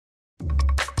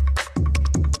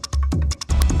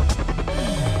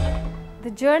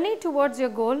The journey towards your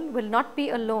goal will not be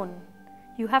alone.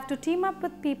 You have to team up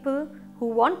with people who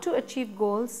want to achieve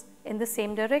goals in the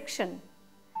same direction.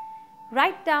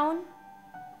 Write down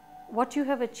what you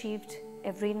have achieved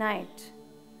every night.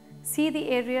 See the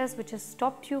areas which have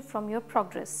stopped you from your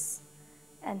progress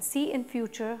and see in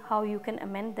future how you can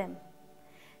amend them.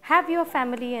 Have your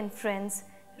family and friends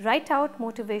write out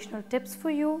motivational tips for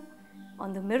you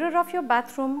on the mirror of your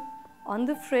bathroom, on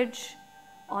the fridge,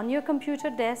 on your computer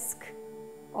desk,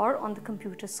 or on the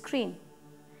computer screen.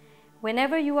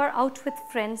 Whenever you are out with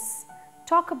friends,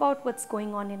 talk about what's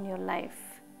going on in your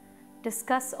life.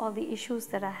 Discuss all the issues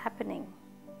that are happening.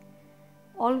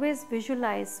 Always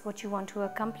visualize what you want to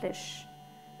accomplish,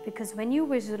 because when you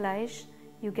visualize,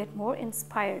 you get more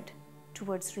inspired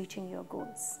towards reaching your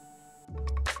goals.